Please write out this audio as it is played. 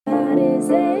is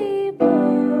able.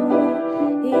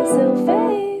 He's so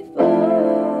faithful.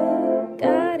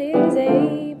 God is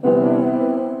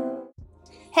able.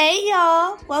 Hey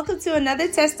y'all, welcome to another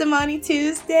Testimony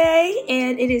Tuesday,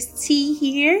 and it is T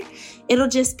here. It'll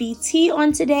just be T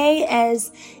on today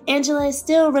as Angela is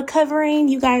still recovering.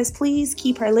 You guys, please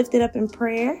keep her lifted up in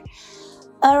prayer.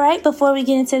 All right, before we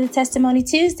get into the Testimony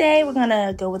Tuesday, we're going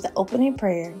to go with the opening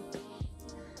prayer.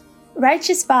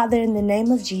 Righteous Father, in the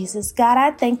name of Jesus, God,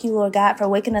 I thank you, Lord God, for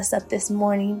waking us up this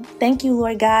morning. Thank you,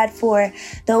 Lord God, for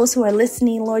those who are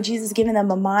listening, Lord Jesus, giving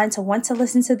them a mind to want to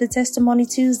listen to the Testimony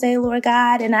Tuesday, Lord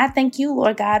God. And I thank you,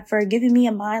 Lord God, for giving me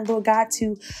a mind, Lord God,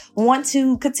 to want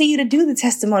to continue to do the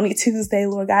Testimony Tuesday,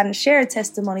 Lord God, and share a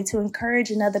testimony to encourage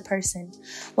another person.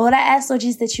 Lord, I ask, Lord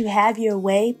Jesus, that you have your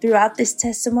way throughout this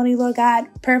testimony, Lord God,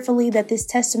 prayerfully that this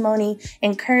testimony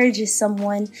encourages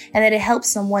someone and that it helps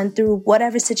someone through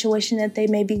whatever situation that they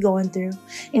may be going through.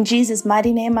 In Jesus'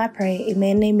 mighty name I pray.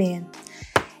 Amen and amen.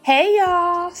 Hey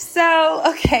y'all. So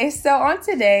on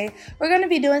today, we're going to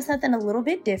be doing something a little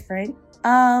bit different.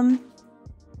 The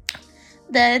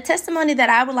testimony that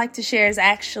I would like to share is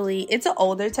it's an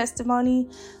older testimony,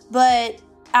 but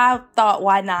I thought,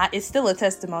 why not? It's still a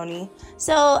testimony.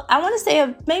 So I want to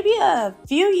say maybe a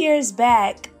few years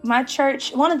back, my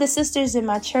church, one of the sisters in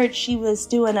my church, she was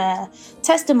doing a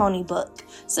testimony book.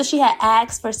 So she had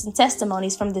asked for some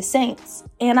testimonies from the saints.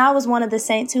 And I was one of the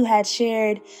saints who had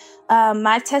shared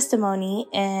my testimony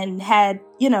and had,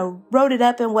 wrote it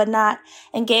up and whatnot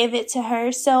and gave it to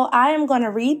her. So I am going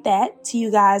to read that to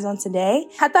you guys on today.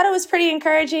 I thought it was pretty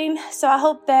encouraging. So I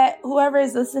hope that whoever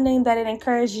is listening, that it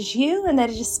encourages you and that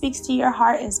it just speaks to your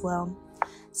heart as well.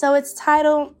 So it's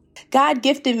titled, God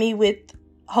Gifted Me with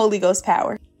Holy Ghost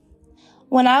Power.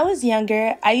 When I was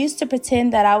younger, I used to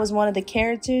pretend that I was one of the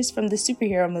characters from the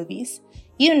superhero movies.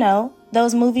 You know,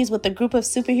 those movies with a group of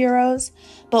superheroes,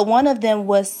 but one of them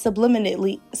was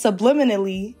subliminally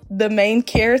the main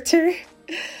character.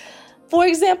 For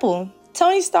example,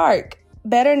 Tony Stark,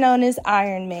 better known as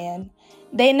Iron Man.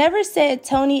 They never said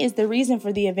Tony is the reason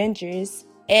for the Avengers,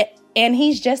 and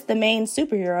he's just the main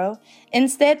superhero.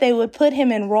 Instead, they would put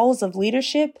him in roles of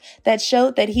leadership that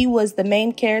showed that he was the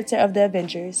main character of the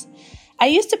Avengers. I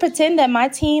used to pretend that my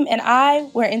team and I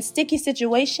were in sticky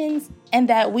situations and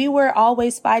that we were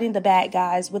always fighting the bad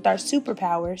guys with our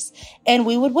superpowers and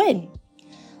we would win.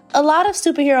 A lot of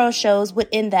superhero shows would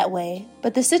end that way,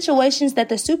 but the situations that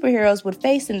the superheroes would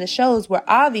face in the shows were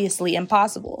obviously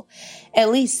impossible.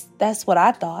 At least that's what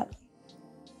I thought.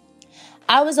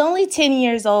 I was only 10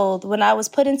 years old when I was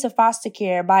put into foster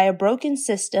care by a broken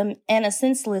system and a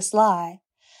senseless lie.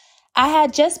 I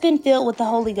had just been filled with the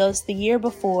Holy Ghost the year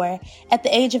before at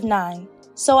the age of 9,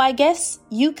 so I guess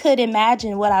you could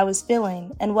imagine what I was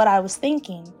feeling and what I was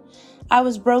thinking. I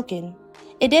was broken.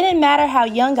 It didn't matter how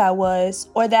young I was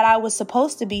or that I was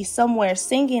supposed to be somewhere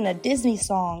singing a Disney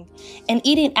song and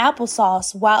eating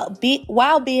applesauce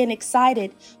while being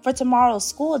excited for tomorrow's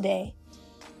school day.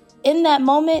 In that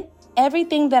moment,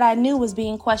 everything that I knew was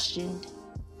being questioned,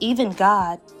 even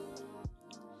God.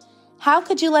 How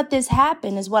could you let this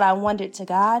happen is what I wondered to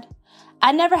God.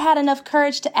 I never had enough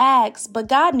courage to ask, but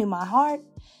God knew my heart.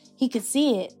 He could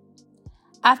see it.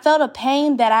 I felt a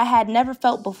pain that I had never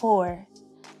felt before.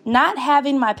 Not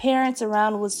having my parents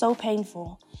around was so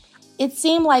painful. It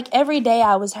seemed like every day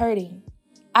I was hurting.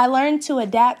 I learned to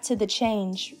adapt to the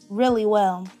change really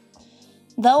well.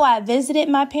 Though I visited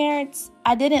my parents,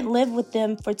 I didn't live with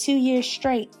them for 2 years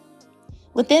straight.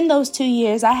 Within those 2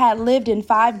 years, I had lived in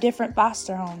 5 different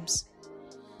foster homes.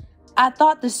 I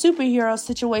thought the superhero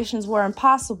situations were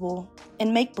impossible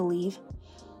and make-believe,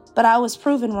 but I was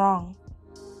proven wrong.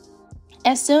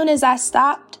 As soon as I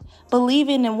stopped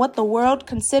believing in what the world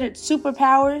considered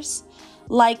superpowers,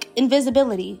 like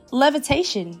invisibility,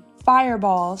 levitation,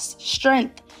 fireballs,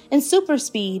 strength, and super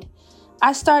speed,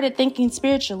 I started thinking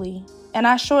spiritually, and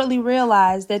I shortly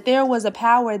realized that there was a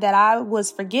power that I was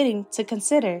forgetting to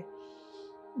consider.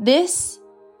 This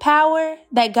power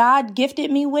that God gifted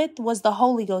me with was the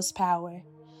Holy Ghost power.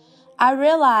 I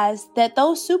realized that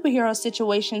those superhero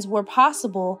situations were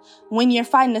possible when you're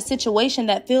fighting a situation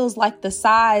that feels like the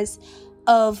size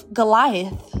of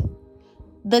Goliath.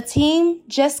 The team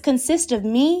just consists of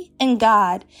me and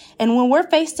God, and when we're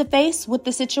face to face with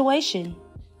the situation,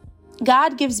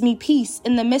 God gives me peace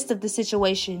in the midst of the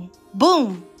situation.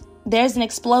 Boom! There's an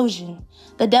explosion.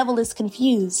 The devil is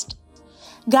confused.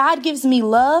 God gives me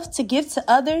love to give to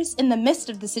others in the midst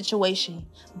of the situation.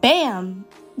 Bam!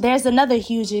 There's another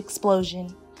huge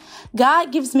explosion.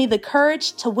 God gives me the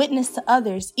courage to witness to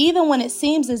others, even when it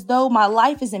seems as though my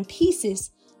life is in pieces.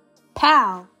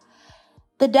 Pow!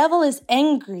 The devil is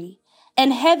angry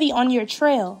and heavy on your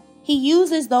trail. He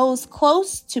uses those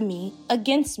close to me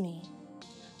against me.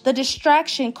 The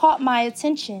distraction caught my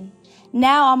attention.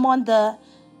 Now I'm on the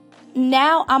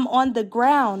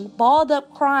ground, balled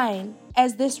up crying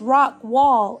as this rock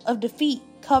wall of defeat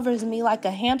covers me like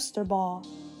a hamster ball.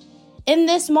 In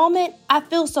this moment, I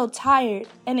feel so tired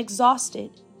and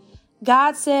exhausted.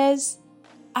 God says,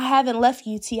 I haven't left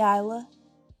you, Tiila.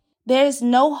 There's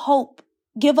no hope.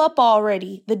 Give up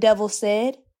already, the devil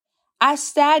said. I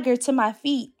stagger to my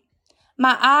feet.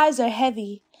 My eyes are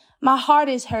heavy. My heart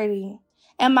is hurting.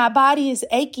 And my body is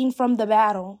aching from the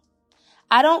battle.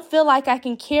 I don't feel like I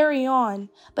can carry on,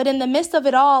 but in the midst of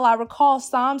it all, I recall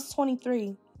Psalms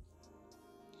 23.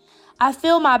 I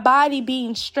feel my body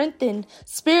being strengthened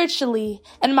spiritually,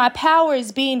 and my power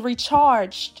is being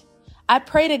recharged. I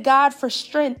pray to God for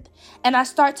strength, and I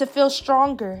start to feel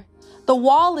stronger. The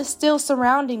wall is still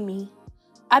surrounding me.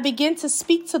 I begin to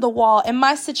speak to the wall and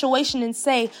my situation and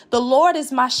say, the Lord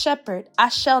is my shepherd, I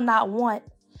shall not want.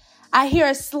 I hear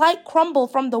a slight crumble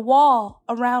from the wall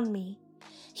around me.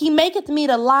 He maketh me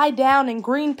to lie down in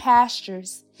green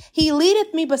pastures. He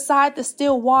leadeth me beside the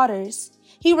still waters.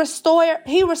 He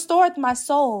restoreth my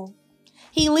soul.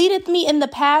 He leadeth me in the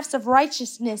paths of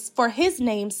righteousness for his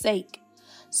name's sake.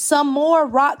 Some more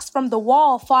rocks from the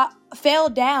wall fell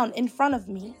down in front of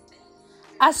me.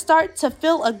 I start to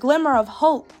feel a glimmer of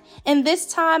hope, and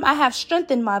this time I have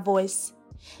strengthened my voice.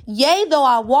 Yea, though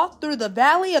I walk through the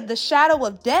valley of the shadow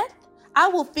of death, I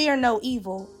will fear no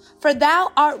evil, for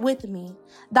thou art with me.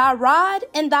 Thy rod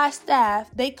and thy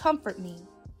staff, they comfort me.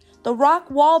 The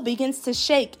rock wall begins to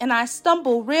shake, and I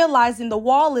stumble, realizing the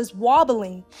wall is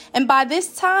wobbling. And by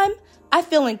this time, I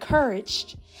feel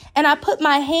encouraged. And I put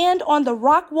my hand on the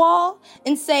rock wall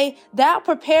and say, Thou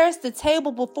preparest the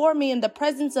table before me in the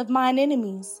presence of mine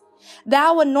enemies.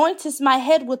 Thou anointest my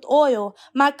head with oil,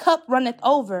 my cup runneth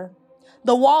over.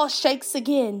 The wall shakes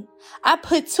again. I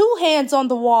put two hands on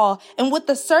the wall, and with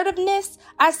assertiveness,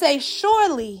 I say,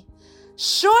 Surely,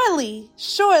 surely,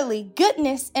 surely,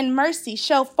 goodness and mercy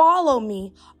shall follow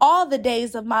me all the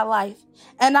days of my life,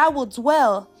 and I will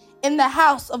dwell in the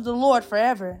house of the Lord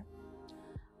forever.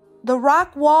 The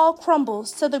rock wall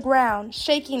crumbles to the ground,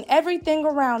 shaking everything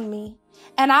around me,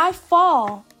 and I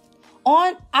fall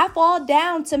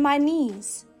down to my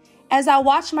knees as I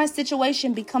watch my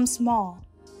situation become small.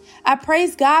 I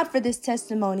praise God for this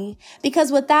testimony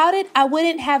because without it, I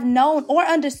wouldn't have known or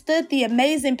understood the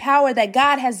amazing power that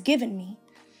God has given me.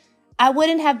 I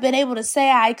wouldn't have been able to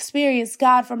say I experienced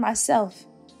God for myself.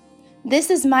 This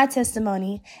is my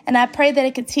testimony, and I pray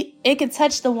that it could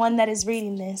touch the one that is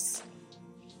reading this.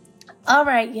 All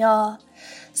right, y'all.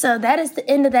 So that is the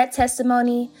end of that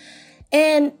testimony.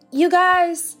 And you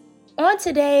guys, on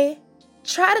today,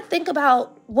 try to think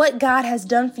about what God has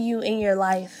done for you in your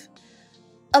life.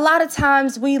 A lot of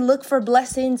times we look for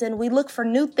blessings and we look for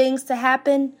new things to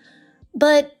happen,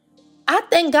 but I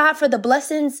thank God for the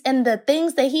blessings and the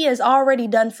things that he has already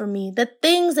done for me, the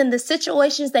things and the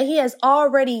situations that he has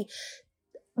already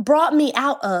brought me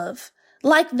out of,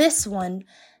 like this one.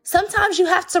 Sometimes you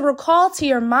have to recall to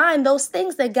your mind those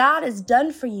things that God has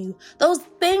done for you, those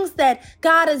things that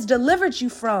God has delivered you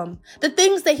from, the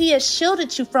things that he has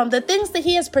shielded you from, the things that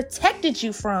he has protected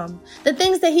you from, the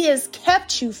things that he has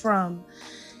kept you from.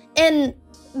 And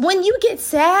when you get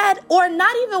sad, or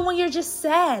not even when you're just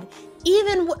sad,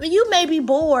 even you may be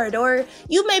bored or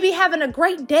you may be having a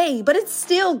great day, but it's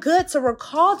still good to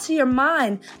recall to your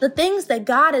mind the things that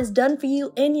God has done for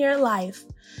you in your life.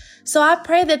 So I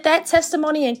pray that that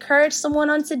testimony encouraged someone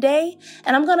on today,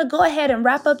 and I'm going to go ahead and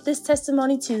wrap up this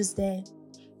Testimony Tuesday.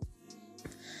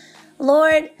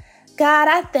 Lord God,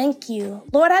 I thank you.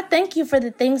 Lord, I thank you for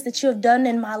the things that you have done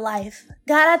in my life.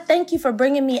 God, I thank you for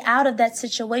bringing me out of that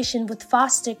situation with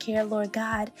foster care, Lord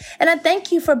God. And I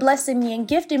thank you for blessing me and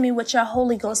gifting me with your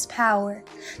Holy Ghost power.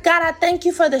 God, I thank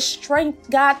you for the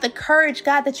strength, God, the courage,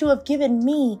 God, that you have given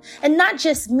me. And not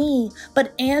just me,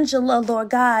 but Angela, Lord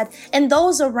God, and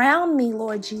those around me,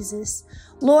 Lord Jesus.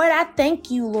 Lord, I thank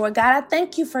you, Lord God. I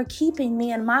thank you for keeping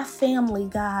me and my family,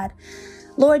 God.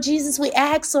 Lord Jesus, we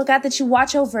ask, Lord God, that you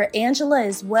watch over Angela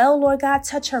as well, Lord God.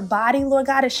 Touch her body, Lord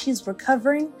God, as she's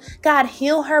recovering. God,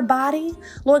 heal her body.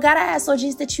 Lord God, I ask, Lord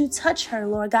Jesus, that you touch her,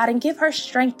 Lord God, and give her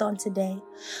strength on today.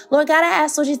 Lord God, I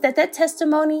ask, Lord Jesus, that that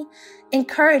testimony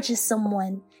encourages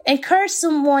someone. Encourage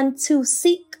someone to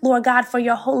seek, Lord God, for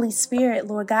your Holy Spirit,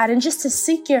 Lord God, and just to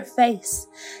seek your face.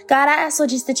 God, I ask,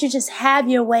 Lord Jesus, that you just have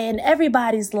your way in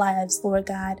everybody's lives, Lord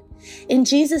God. In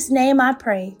Jesus' name I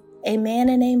pray. Amen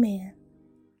and amen.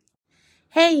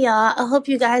 Hey y'all, I hope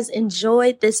you guys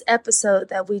enjoyed this episode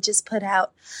that we just put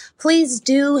out. Please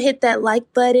do hit that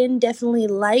like button. Definitely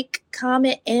like,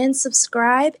 comment, and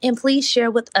subscribe. And please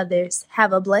share with others.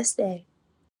 Have a blessed day.